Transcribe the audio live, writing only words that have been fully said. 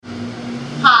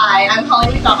Hi, I'm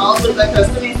Holly McDonald with the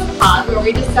Costa Mesa Pod, where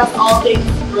we discuss all things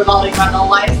revolving around the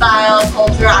lifestyle,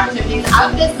 culture, activities,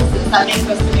 and businesses that make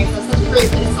Costa Mesa such a great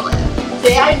place to live.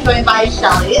 Today I'm joined by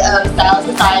Shelly of Style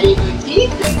Society Boutique.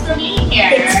 Thanks for being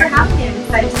here. Thanks for having me. I'm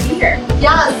excited to be here.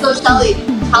 Yeah, so Shelly,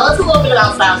 tell us a little bit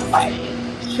about Style Society.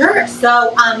 Sure.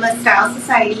 So Style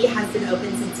Society has been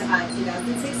open since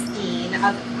 2016,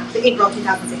 actually April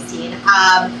 2016.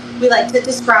 We like to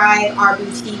describe our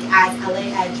boutique as LA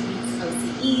Edge meets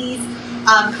OCEs.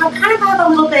 Kind of have a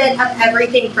little bit of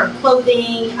everything from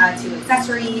clothing to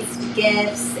accessories to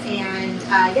gifts, and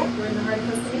we're in the heart of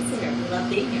Costa Mesa here. We love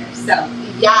being here. So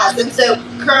yes, and so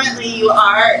currently you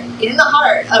are in the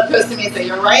heart of Costa Mesa.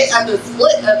 You're right at the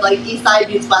split of like East Side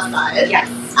meets West Side. Yes.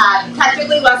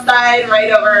 Technically West Side, right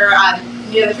over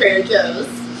near the Trader Joe's.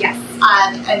 Yes.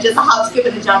 And just a hop, skip,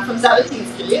 and a jump from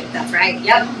 17th Street. That's right.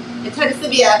 Yep. It tends to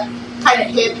be a kind of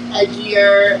hip,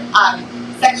 edgier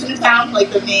section of town,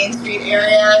 like the Main Street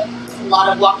area. A lot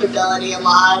of walkability, a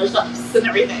lot of shops and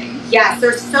everything. Yes,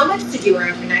 there's so much to do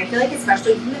around here, and I feel like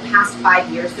especially in the past 5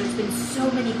 years, there's been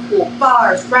so many cool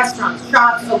bars, restaurants,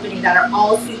 shops opening that are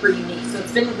all super unique. So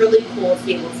it's been really cool to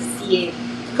be able to see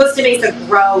Costa Mesa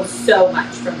grow so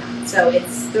much from that. So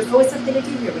there's always something to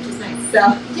do here, which is nice. So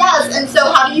yes, and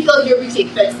so how do you feel your boutique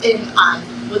fits in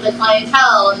with the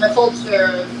clientele and the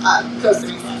culture of Costa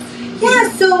Mesa?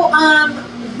 Yeah, so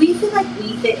we feel like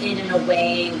we fit in a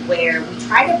way where we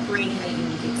try to bring a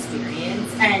unique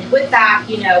experience, and with that,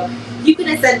 you can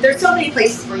ascend. There's so many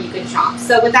places where you can shop.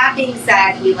 So with that being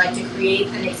said, we like to create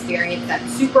an experience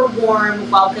that's super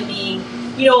warm, welcoming.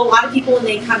 A lot of people when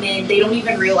they come in, they don't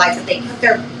even realize that they put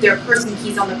their purse and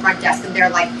keys on the front desk, and they're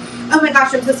like, "Oh my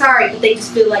gosh, I'm so sorry," but they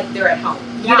just feel like they're at home.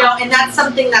 Yeah. And that's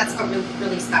something that's really,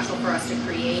 really special for us to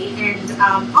create.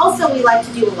 And also, we like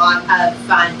to do a lot of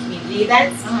fun community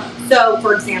events. So,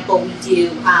 for example, we do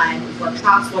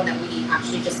workshops. One that we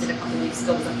actually just did a couple weeks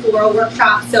ago was a floral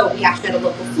workshop. So we actually had a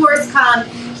local florist come.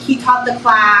 He taught the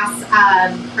class.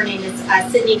 Her name is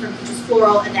Sydney from Peaches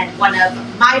Floral, and then one of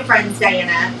my friends,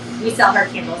 Diana. We sell her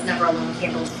candles, Never Alone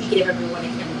candles. She gave everyone a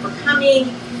candle for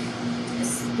coming.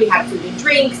 We had food and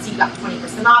drinks. You got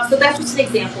 20% off. So that's just an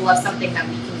example of something that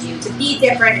we can do to be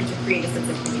different and to create a sense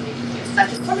of community here. So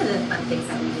that's just one of the fun things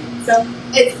that we do. So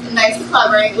it's nice to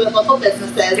collaborate with local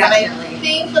businesses. Definitely. And I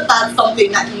think that that's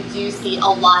something that you do see a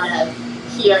lot of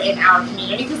here in our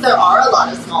community, because there are a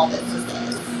lot of small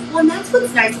businesses. Well, and that's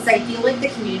what's nice is I feel like the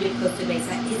community of Costa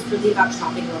Mesa is really about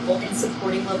shopping local and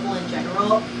supporting local in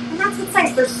general. And that's what's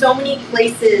nice. There's so many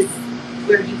places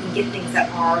where you can get things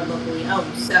that are locally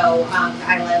owned. So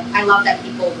I love that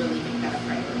people really make that a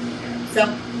priority here. So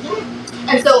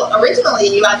yeah. And so originally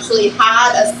you actually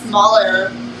had a smaller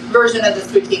version of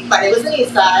this boutique, but it was in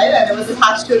East Side and it was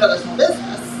attached to another small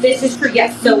business. This is true,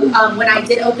 yes. So when I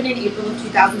did open in April of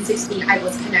 2016, I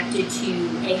was connected to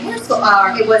a hair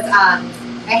salon. It was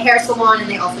a hair salon, and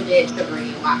they also did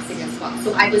sugary and waxing as well.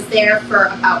 So I was there for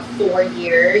about 4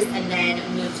 years, and then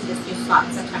moved to this new spot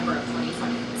in September of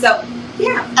 2020. So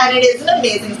yeah, and it is an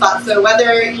amazing spot. So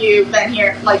whether you've been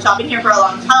here, like shopping here for a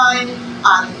long time,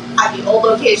 at the old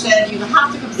location, you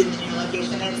have to come to the new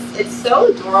location. It's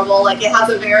so adorable. Like, it has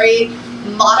a very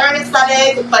modern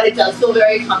aesthetic, but it does feel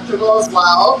very comfortable as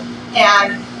well.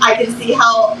 And I can see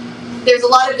how there's a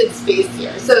lot of good space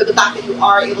here. So the fact that you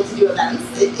are able to do events,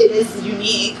 it is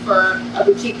unique for a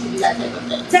boutique to do that type of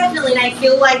thing. Definitely, and I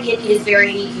feel like it is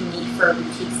very unique for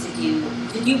boutiques to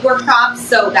do workshops.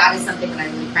 So that is something that I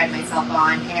really pride myself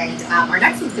on. And our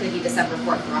next one's going to be December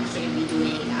 4th. We're actually going to be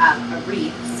doing a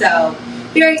wreath. So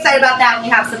very excited about that. We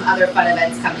have some other fun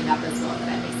events coming up as well that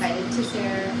I'm excited to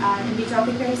share and be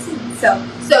dropping very soon.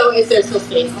 So is there still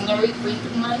space on the wreath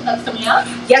one that's coming up?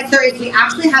 Yes, there is. We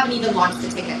actually haven't even launched the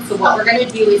tickets. So what we're going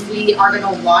to do is we are going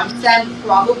to launch them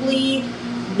probably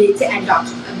mid to end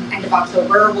of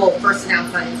October. We'll first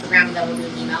announce on Instagram, and then we'll do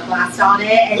an email blast on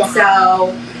it. And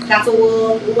so that's what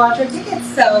we'll launch our tickets.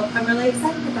 So I'm really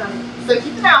excited about it. So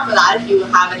keep an eye out for that if you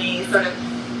have any sort of,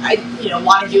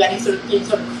 want to do any sort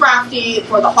of crafty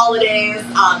for the holidays,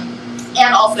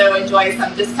 and also enjoy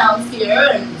some discounts here,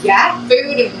 and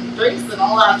food and drinks and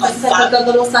all that fun just stuff. like a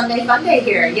little Sunday fun day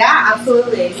here. Yeah,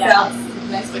 absolutely. Yeah, so it's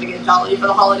a nice way to get jolly for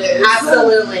the holidays.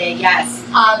 Absolutely, yes.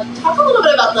 Talk a little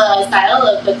bit about the style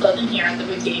of the clothing here at the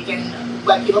boutique and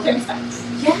what people can expect.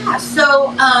 Yeah,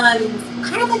 so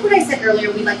kind of like what I said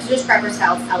earlier, we like to describe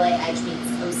ourselves LA Edge meets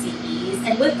OCEs,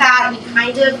 and with that, we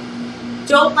kind of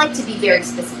don't like to be very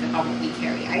specific on what we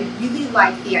carry. I really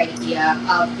like the idea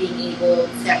of being able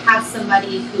to have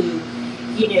somebody who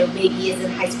maybe is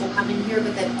in high school come in here,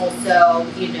 but then also,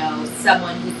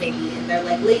 someone who's maybe in their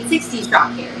like late 60s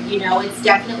shop here. It's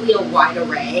definitely a wide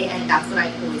array, and that's what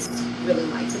I always really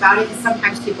liked about it. Because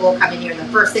sometimes people come in here and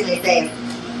the first thing they say is,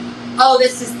 "Oh,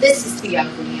 this is too young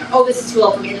for me," or "Oh, this is too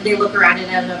old for me," and then they look around and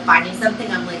end up finding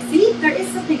something. I'm like, see, there is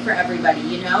something for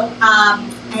everybody,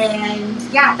 and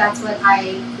yeah, that's what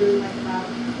I really like about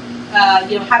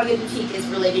having a boutique is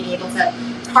really being able to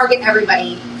target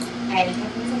everybody and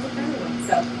have something for everyone.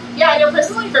 So yeah, I know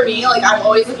personally for me, like I'm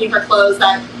always looking for clothes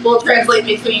that will translate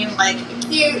between like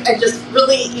cute and just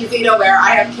really easy to wear.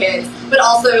 I have kids, but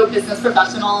also business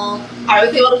professional. I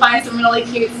was able to find some really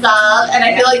cute stuff, and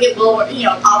I feel like it will,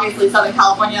 obviously Southern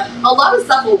California, a lot of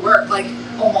stuff will work like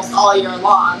almost all year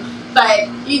long. But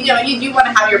you do want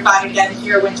to have your fun and get into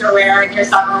your winter wear and your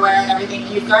summer wear and everything.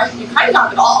 You kind of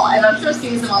got it all, and I'm sure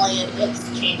seasonally it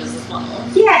changes as well.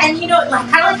 Yeah, and kind of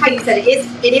like how you said,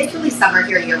 it is really summer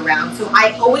here year round. So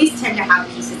I always tend to have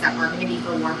pieces that are going to be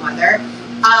for warm weather.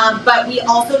 But we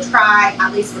also try,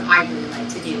 at least what I really like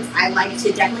to do is I like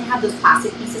to definitely have those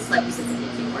classic pieces, like you said, something you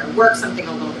can wear to work, something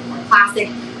a little bit more classic.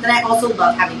 Then I also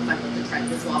love having fun with the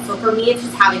trends as well. So for me, it's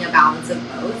just having a balance of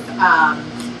both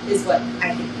is what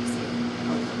I think.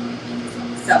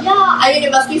 So. Yeah, I mean,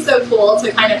 it must be so cool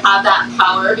to kind of have that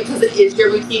power because it is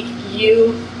your boutique.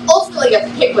 You ultimately get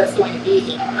to pick what's going to be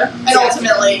here, and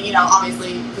ultimately,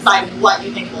 obviously decide what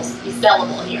you think will be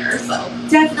sellable here. So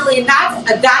definitely, and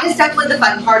that is definitely the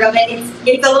fun part of it.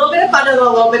 It's a little bit of fun and a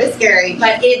little bit of scary,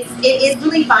 but it is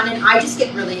really fun, and I just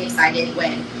get really excited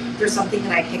when there's something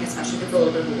that I pick, especially if it's a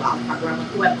little bit of a wild card where I'm like,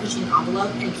 oh, I'm pushing an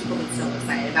envelope, and people get so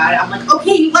excited about it. I'm like,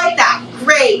 okay, you like that?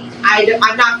 Great.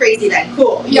 I'm not crazy then.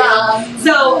 Cool. Yeah.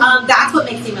 So that's what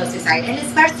makes me most excited, and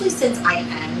especially since I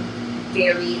am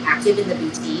very active in the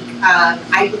boutique,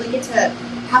 I really get to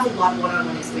have a lot of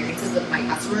one-on-one experiences with my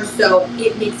customers. So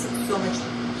it makes it so much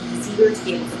easier to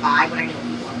be able to buy when I know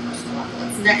people on a personal level.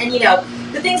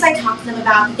 And the things I talk to them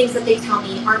about, the things that they tell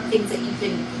me aren't things that you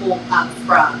can pull up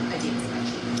from a data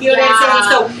spreadsheet. You know what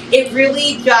I'm saying? So it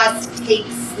really just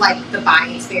takes like the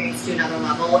buying experience to another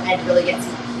level and really gets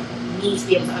me to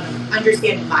be able to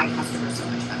understand my customers so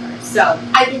much better. So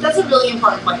I think that's a really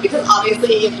important point because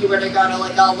obviously if you were to go to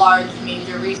like a large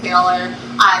major retailer,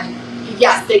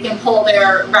 yes, they can pull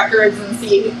their records and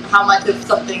see how much of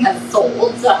something has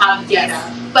sold to have data.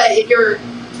 Yes. But if you're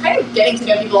kind of getting to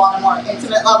know people on a more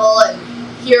intimate level and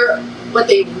hear what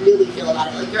they really feel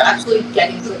about it, like you're actually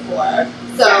getting to the core.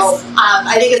 So yes.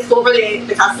 I think it's cool for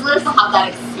the customers to have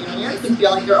that experience and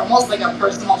feel like you're almost like a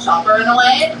personal shopper in a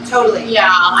way. Totally. Yeah,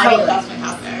 I totally. think that's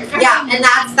fantastic. Yeah, and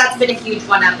that's been a huge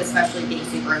one up, especially being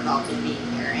super involved in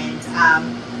being here, and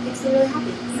makes me really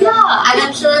happy. So, yeah, and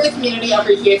I'm sure the community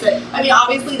appreciates it. I mean,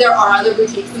 obviously there are other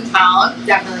boutiques in town.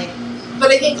 Definitely.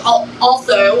 But I think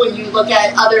also when you look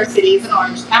at other cities in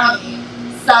Orange County,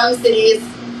 some cities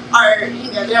are,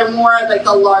 they're more like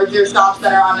the larger shops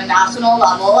that are on a national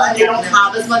level and they don't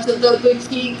have as much of the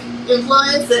boutique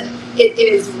influence, and it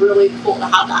is really cool to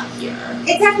have that here.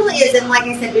 It definitely is, and like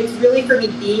I said, it's really for me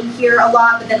being here a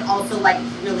lot, but then also like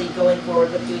really going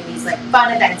forward with doing these like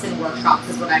fun events and workshops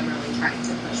is what I'm really trying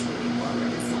to push moving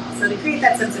forward as well. So to create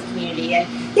that sense of community and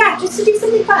just to do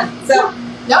something fun. So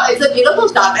no, it's a beautiful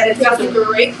shop and it takes some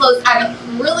great clothes and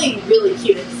really, really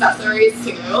cute accessories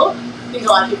too. I think a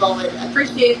lot of people would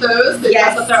appreciate those. They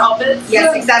dress up their outfits.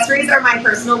 Yes, accessories are my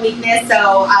personal weakness,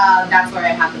 so that's where I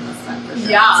have the most fun for sure.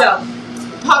 Yeah. So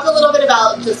talk a little bit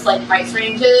about just like price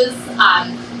ranges,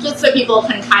 just so people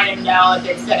can kind of know if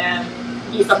it's gonna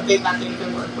be something that they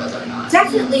can work with or not.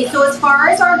 Definitely. So as far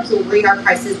as our jewelry, our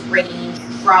prices range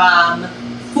from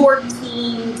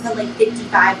 $14 to like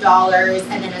 $55,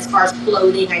 and then as far as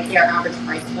clothing, I'd say our average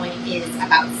price point is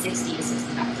about $60 to $65.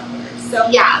 So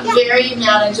yeah, very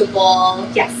manageable.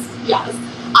 Yes.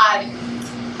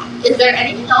 Is there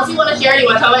anything else you want to share? Do you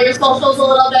want to talk about your socials a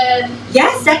little bit?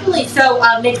 Yes, definitely. So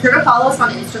make sure to follow us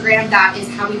on Instagram. That is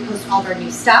how we post all of our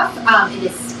new stuff. It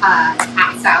is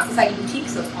at Style Society Boutique,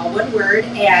 so it's all one word.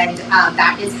 And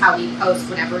that is how we post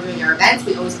whenever we're doing our events.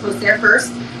 We always post there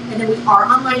first. And then we are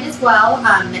online as well.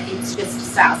 It's just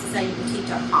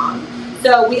stylesocietyboutique.com.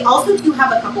 So we also do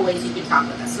have a couple ways you can shop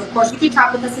with us. So of course you can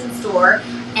shop with us in store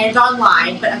and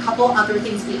online, but a couple other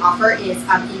things we offer is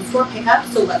in-store pickup.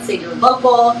 So let's say you're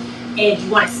local and you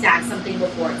want to snag something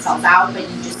before it sells out, but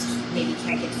you just maybe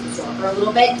can't get to the store for a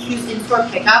little bit. Choose in-store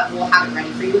pickup. We'll have it ready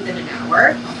for you within an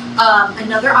hour.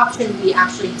 Another option we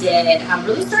actually did,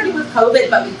 really starting with COVID,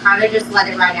 but we kind of just let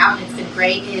it ride out and it's been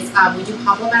great, is we do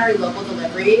complimentary local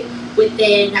delivery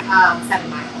within 7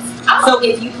 miles. Oh. So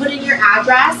if you put in your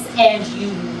address and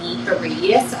you meet the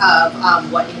radius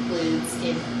of what includes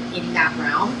in that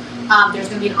realm, There's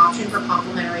going to be an option for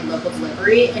complimentary local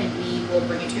delivery, and we will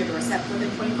bring it to your doorstep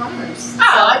within 24 hours.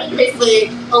 Oh, I mean, basically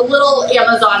a little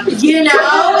Amazon. You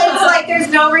know, it's like there's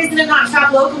no reason to not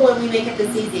shop local when we make it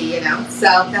this easy, you know? So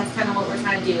that's kind of what we're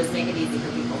trying to do, is make it easy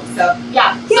for people. So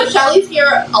yeah. So Shelly's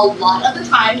here a lot of the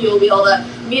time. You will be able to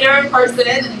meet her in person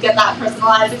and get that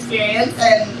personalized experience.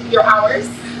 And your hours?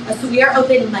 So we are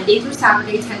open Monday through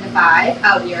Saturday, 10 to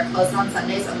 5. We are closed on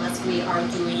Sundays unless we are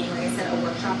doing, like I said, a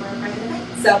workshop or a private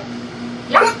event. So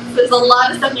yeah, so there's a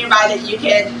lot of stuff nearby that you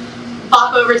can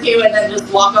pop over to and then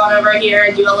just walk on over here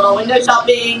and do a little window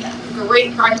shopping.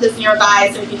 Great brunches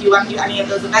nearby, so if you do want to do any of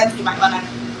those events, you might want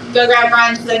to go grab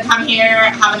brunch, then come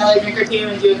here, have another drink or two,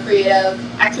 and do a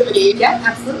creative activity. Yeah,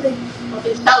 absolutely. Well,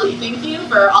 Shelly, thank you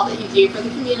for all that you do for the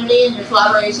community and your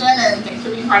collaboration, and thanks for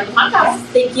being part of the podcast. Yes,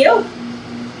 thank you.